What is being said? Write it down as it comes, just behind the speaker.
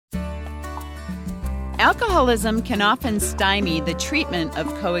Alcoholism can often stymie the treatment of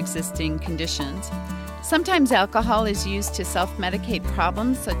coexisting conditions. Sometimes alcohol is used to self-medicate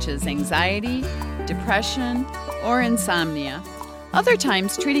problems such as anxiety, depression, or insomnia. Other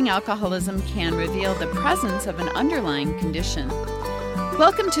times, treating alcoholism can reveal the presence of an underlying condition.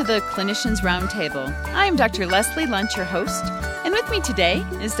 Welcome to the Clinicians Roundtable. I am Dr. Leslie Lunch, your host, and with me today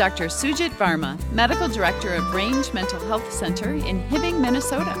is Dr. Sujit Varma, Medical Director of Range Mental Health Center in Hibbing,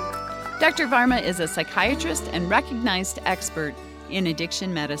 Minnesota. Dr. Varma is a psychiatrist and recognized expert in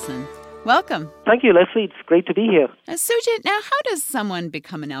addiction medicine. Welcome. Thank you, Leslie. It's great to be here. Sujit, now how does someone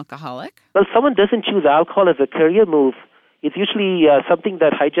become an alcoholic? Well, someone doesn't choose alcohol as a career move. It's usually something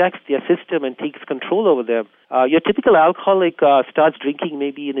that hijacks their system and takes control over them. Your typical alcoholic starts drinking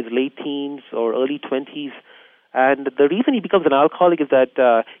maybe in his late teens or early 20s. And the reason he becomes an alcoholic is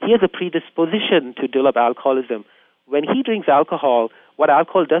that he has a predisposition to develop alcoholism. When he drinks alcohol, what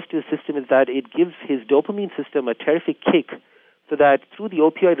alcohol does to his system is that it gives his dopamine system a terrific kick, so that through the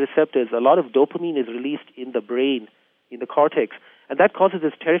opioid receptors, a lot of dopamine is released in the brain, in the cortex, and that causes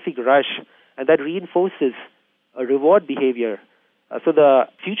this terrific rush, and that reinforces a reward behavior. So the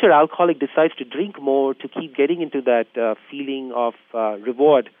future alcoholic decides to drink more to keep getting into that feeling of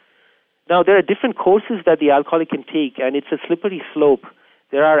reward. Now, there are different courses that the alcoholic can take, and it's a slippery slope.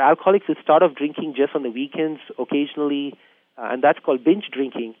 There are alcoholics who start off drinking just on the weekends, occasionally, and that's called binge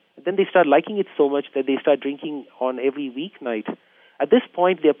drinking. And then they start liking it so much that they start drinking on every weeknight. At this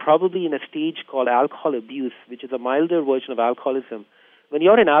point, they're probably in a stage called alcohol abuse, which is a milder version of alcoholism. When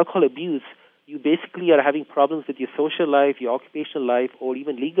you're in alcohol abuse, you basically are having problems with your social life, your occupational life, or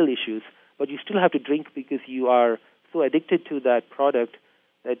even legal issues, but you still have to drink because you are so addicted to that product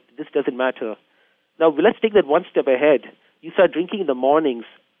that this doesn't matter. Now, let's take that one step ahead. You start drinking in the mornings,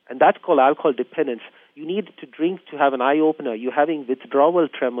 and that's called alcohol dependence. You need to drink to have an eye-opener. You're having withdrawal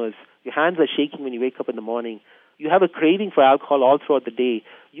tremors. Your hands are shaking when you wake up in the morning. You have a craving for alcohol all throughout the day.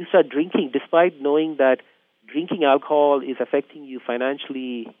 You start drinking despite knowing that drinking alcohol is affecting you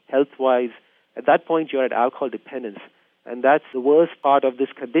financially, health-wise. At that point, you're at alcohol dependence, and that's the worst part of this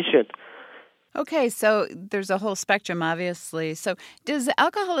condition. Okay, so there's a whole spectrum, obviously. So does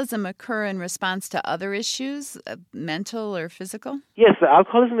alcoholism occur in response to other issues, mental or physical? Yes,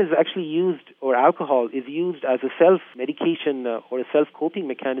 alcoholism is actually used, or alcohol is used as a self-medication or a self-coping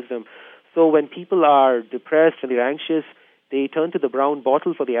mechanism. So when people are depressed and they're anxious, they turn to the brown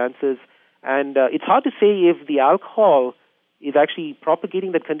bottle for the answers. And it's hard to say if the alcohol is actually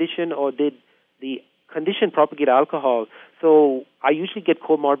propagating that condition or did the condition propagate alcohol. So I usually get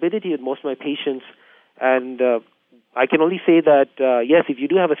comorbidity with most of my patients, and I can only say that, yes, if you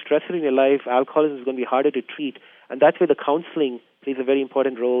do have a stressor in your life, alcoholism is going to be harder to treat, and that's where the counseling plays a very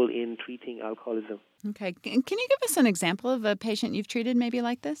important role in treating alcoholism. Okay. Can you give us an example of a patient you've treated maybe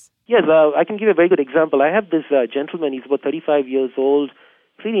like this? Yes, I can give a very good example. I have this gentleman, he's about 35 years old,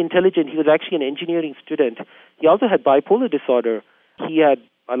 pretty intelligent. He was actually an engineering student. He also had bipolar disorder. He had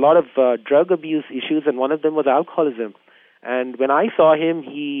a lot of drug abuse issues, and one of them was alcoholism. And when I saw him,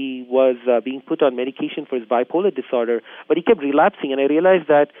 he was being put on medication for his bipolar disorder, but he kept relapsing, and I realized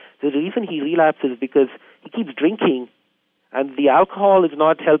that the reason he relapses is because he keeps drinking, and the alcohol is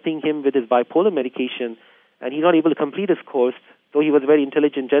not helping him with his bipolar medication, and he's not able to complete his course, though he was a very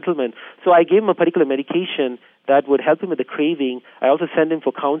intelligent gentleman. So I gave him a particular medication that would help him with the craving. I also sent him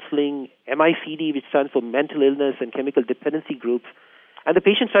for counseling, MICD, which stands for Mental Illness and Chemical Dependency Groups. And the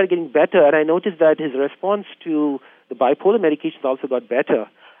patient started getting better, and I noticed that his response to the bipolar medications also got better.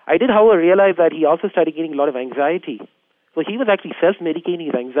 I did, however, realize that he also started getting a lot of anxiety. So he was actually self-medicating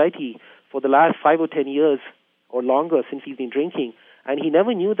his anxiety for the last 5 or 10 years or longer since he's been drinking, and he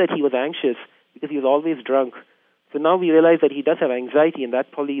never knew that he was anxious because he was always drunk. So now we realize that he does have anxiety, and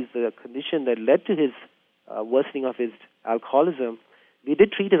that probably is the condition that led to his worsening of his alcoholism. We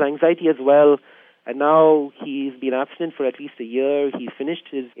did treat his anxiety as well, and now he's been abstinent for at least a year. He's finished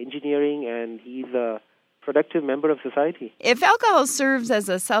his engineering, and he's a productive member of society. If alcohol serves as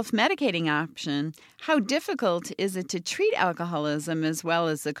a self-medicating option, how difficult is it to treat alcoholism as well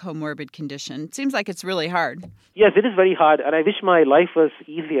as a comorbid condition? It seems like it's really hard. Yes, it is very hard, and I wish my life was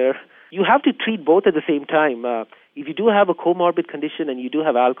easier. You have to treat both at the same time. If you do have a comorbid condition and you do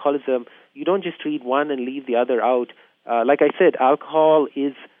have alcoholism, you don't just treat one and leave the other out. Like I said, alcohol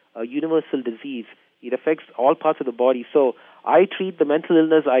is a universal disease. It affects all parts of the body. So I treat the mental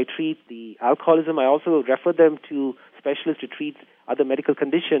illness, I treat the alcoholism, I also refer them to specialists to treat other medical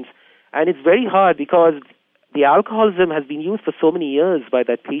conditions. And it's very hard because the alcoholism has been used for so many years by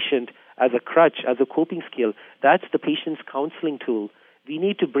that patient as a crutch, as a coping skill. That's the patient's counseling tool. We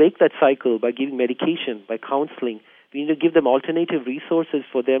need to break that cycle by giving medication, by counseling. We need to give them alternative resources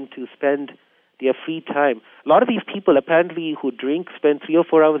for them to spend they have free time. A lot of these people apparently who drink spend 3 or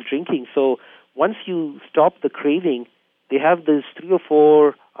 4 hours drinking. So once you stop the craving, they have this 3 or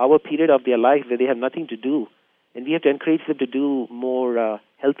 4 hour period of their life where they have nothing to do. And we have to encourage them to do more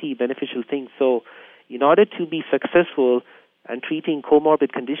healthy, beneficial things. So in order to be successful and treating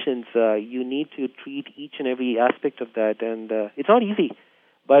comorbid conditions, you need to treat each and every aspect of that. And it's not easy.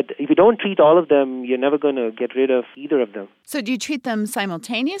 But if you don't treat all of them, you're never going to get rid of either of them. So do you treat them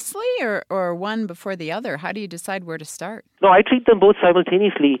simultaneously or one before the other? How do you decide where to start? No, I treat them both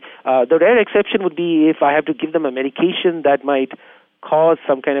simultaneously. The rare exception would be if I have to give them a medication that might cause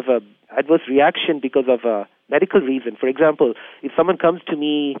some kind of a adverse reaction because of a medical reason. For example, if someone comes to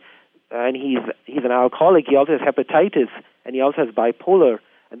me and he's an alcoholic, he also has hepatitis, and he also has bipolar,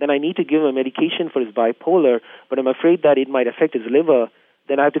 and then I need to give him a medication for his bipolar, but I'm afraid that it might affect his liver,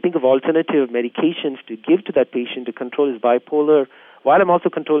 then I have to think of alternative medications to give to that patient to control his bipolar while I'm also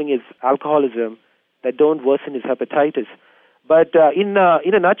controlling his alcoholism that don't worsen his hepatitis. But in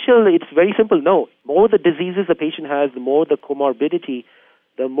a nutshell, it's very simple. No, more the diseases the patient has, the more the comorbidity,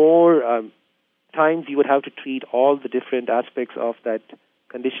 the more times you would have to treat all the different aspects of that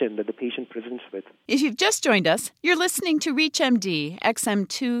condition that the patient presents with. If you've just joined us, you're listening to ReachMD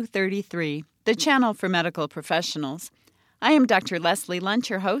XM233, the channel for medical professionals. I am Dr. Leslie Lundt,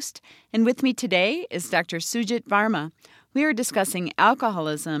 your host, and with me today is Dr. Sujit Varma. We are discussing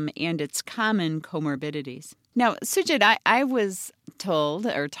alcoholism and its common comorbidities. Now, Sujit, I was told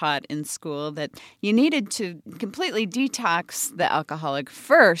or taught in school that you needed to completely detox the alcoholic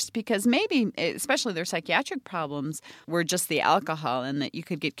first because maybe, especially their psychiatric problems, were just the alcohol and that you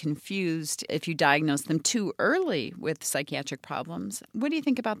could get confused if you diagnosed them too early with psychiatric problems. What do you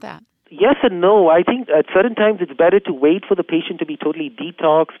think about that? Yes and no. I think at certain times it's better to wait for the patient to be totally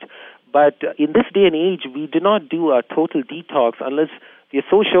detoxed. But in this day and age, we do not do a total detox unless we are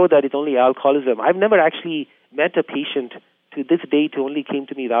so sure that it's only alcoholism. I've never actually met a patient to this date who only came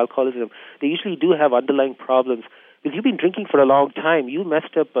to me with alcoholism. They usually do have underlying problems. Because you've been drinking for a long time, you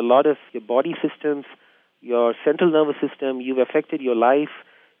messed up a lot of your body systems, your central nervous system, you've affected your life.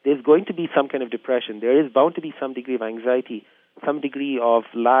 There's going to be some kind of depression. There is bound to be some degree of anxiety, some degree of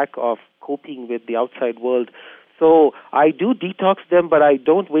lack of coping with the outside world. So I do detox them, but I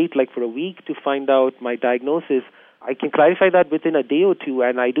don't wait like for a week to find out my diagnosis. I can clarify that within a day or two,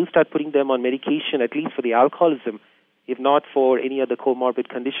 and I do start putting them on medication, at least for the alcoholism, if not for any other comorbid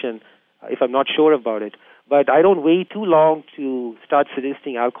condition, if I'm not sure about it. But I don't wait too long to start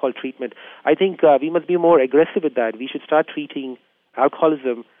suggesting alcohol treatment. I think we must be more aggressive with that. We should start treating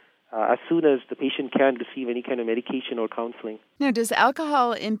alcoholism as soon as the patient can receive any kind of medication or counseling. Now, does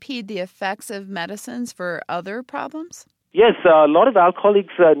alcohol impede the effects of medicines for other problems? Yes, a lot of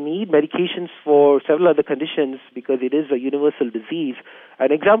alcoholics need medications for several other conditions because it is a universal disease.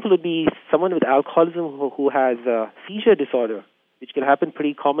 An example would be someone with alcoholism who has a seizure disorder, which can happen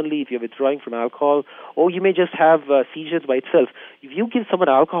pretty commonly if you're withdrawing from alcohol, or you may just have seizures by itself. If you give someone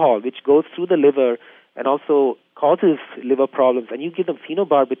alcohol, which goes through the liver and also causes liver problems, and you give them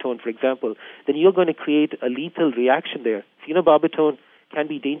phenobarbital, for example, then you're going to create a lethal reaction there. Phenobarbital can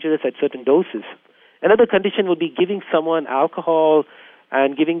be dangerous at certain doses. Another condition would be giving someone alcohol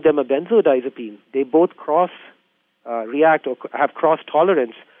and giving them a benzodiazepine. They both react or have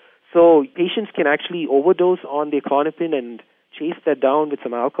cross-tolerance. So patients can actually overdose on the Klonopin and chase that down with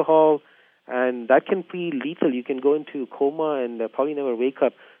some alcohol, and that can be lethal. You can go into coma and probably never wake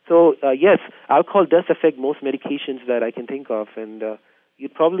up. So, yes, alcohol does affect most medications that I can think of, and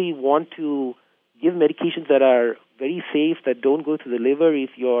you'd probably want to give medications that are very safe, that don't go to the liver if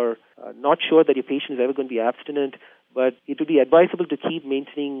you're not sure that your patient is ever going to be abstinent. But it would be advisable to keep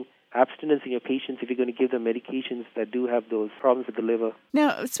maintaining abstinence in your patients if you're going to give them medications that do have those problems with the liver.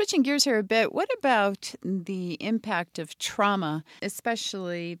 Now, switching gears here a bit, what about the impact of trauma,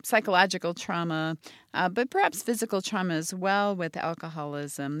 especially psychological trauma, but perhaps physical trauma as well with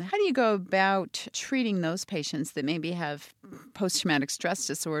alcoholism? How do you go about treating those patients that maybe have post-traumatic stress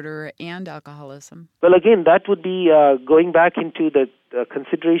disorder and alcoholism? Well, again, that would be going back into the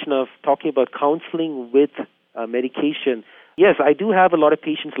consideration of talking about counseling with medication. Yes, I do have a lot of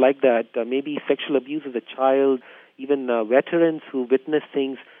patients like that, maybe sexual abuse as a child, even veterans who witness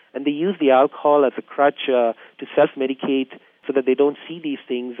things, and they use the alcohol as a crutch to self-medicate so that they don't see these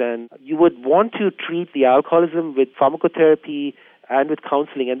things. And you would want to treat the alcoholism with pharmacotherapy and with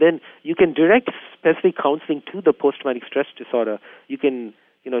counseling, and then you can direct specific counseling to the post-traumatic stress disorder. You can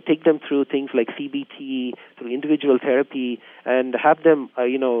take them through things like CBT, through individual therapy, and have them,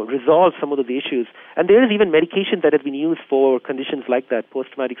 resolve some of the issues. And there is even medication that has been used for conditions like that,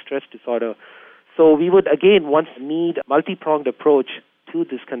 post-traumatic stress disorder. So we would, again, once need a multi-pronged approach to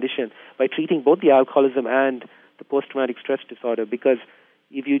this condition by treating both the alcoholism and the post-traumatic stress disorder. Because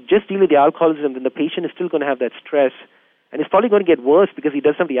if you just deal with the alcoholism, then the patient is still going to have that stress, and it's probably going to get worse because he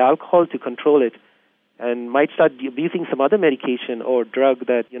doesn't have the alcohol to control it, and might start abusing some other medication or drug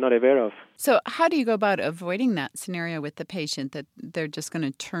that you're not aware of. So how do you go about avoiding that scenario with the patient, that they're just going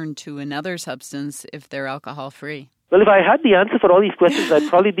to turn to another substance if they're alcohol-free? Well, if I had the answer for all these questions, I'd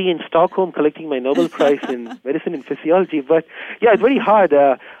probably be in Stockholm collecting my Nobel Prize in medicine and physiology. But yeah, it's very hard.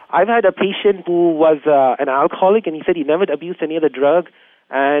 I've had a patient who was an alcoholic, and he said he never abused any other drug.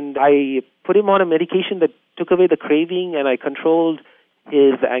 And I put him on a medication that took away the craving, and I controlled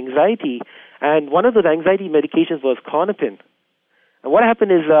his anxiety. And one of those anxiety medications was Klonopin. And what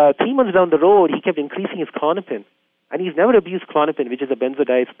happened is 3 months down the road, he kept increasing his Klonopin. And he's never abused Klonopin, which is a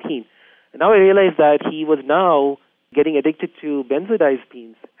benzodiazepine. And now I realized that he was now getting addicted to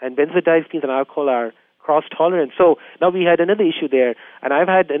benzodiazepines. And benzodiazepines and alcohol are cross-tolerant. So now we had another issue there. And I've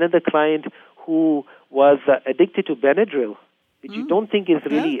had another client who was addicted to Benadryl, which you don't think is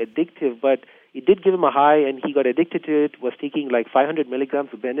really addictive, but it did give him a high, and he got addicted to it, was taking like 500 milligrams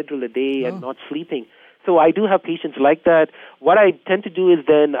of Benadryl a day and not sleeping. So I do have patients like that. What I tend to do is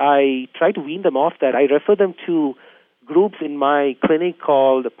then I try to wean them off that. I refer them to groups in my clinic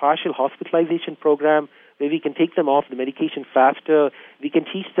called the Partial Hospitalization Program, where we can take them off the medication faster. We can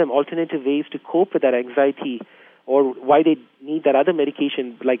teach them alternative ways to cope with that anxiety, or why they need that other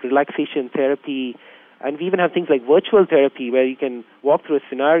medication like relaxation therapy. And we even have things like virtual therapy, where you can walk through a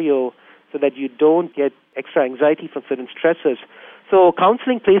scenario so that you don't get extra anxiety from certain stressors. So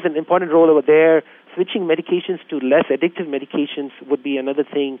counseling plays an important role over there. Switching medications to less addictive medications would be another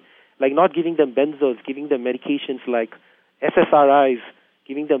thing, like not giving them benzos, giving them medications like SSRIs,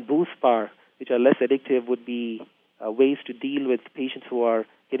 giving them Buspar, which are less addictive, would be ways to deal with patients who are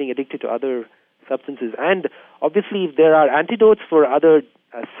getting addicted to other substances. And obviously, if there are antidotes for other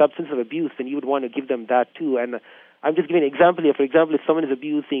substance of abuse, then you would want to give them that too. And I'm just giving an example here. For example, if someone is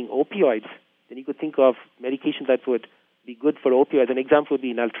abusing opioids, then you could think of medication that would be good for opioids. An example would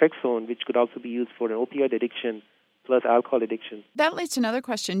be naltrexone, which could also be used for an opioid addiction plus alcohol addiction. That leads to another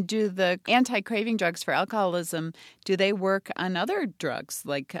question. Do the anti-craving drugs for alcoholism, do they work on other drugs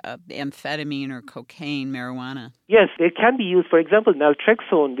like amphetamine or cocaine, marijuana? Yes, it can be used. For example,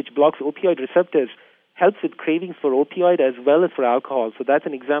 naltrexone, which blocks opioid receptors, helps with cravings for opioid as well as for alcohol. So that's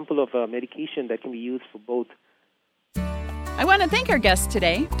an example of a medication that can be used for both. I want to thank our guest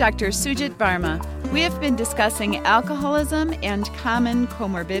today, Dr. Sujit Varma. We have been discussing alcoholism and common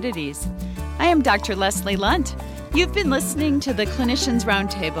comorbidities. I am Dr. Leslie Lunt. You've been listening to the Clinicians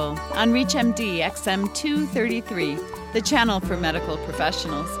Roundtable on ReachMD XM 233, the channel for medical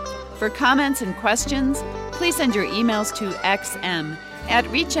professionals. For comments and questions, please send your emails to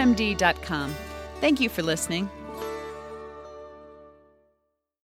xm@reachmd.com. Thank you for listening.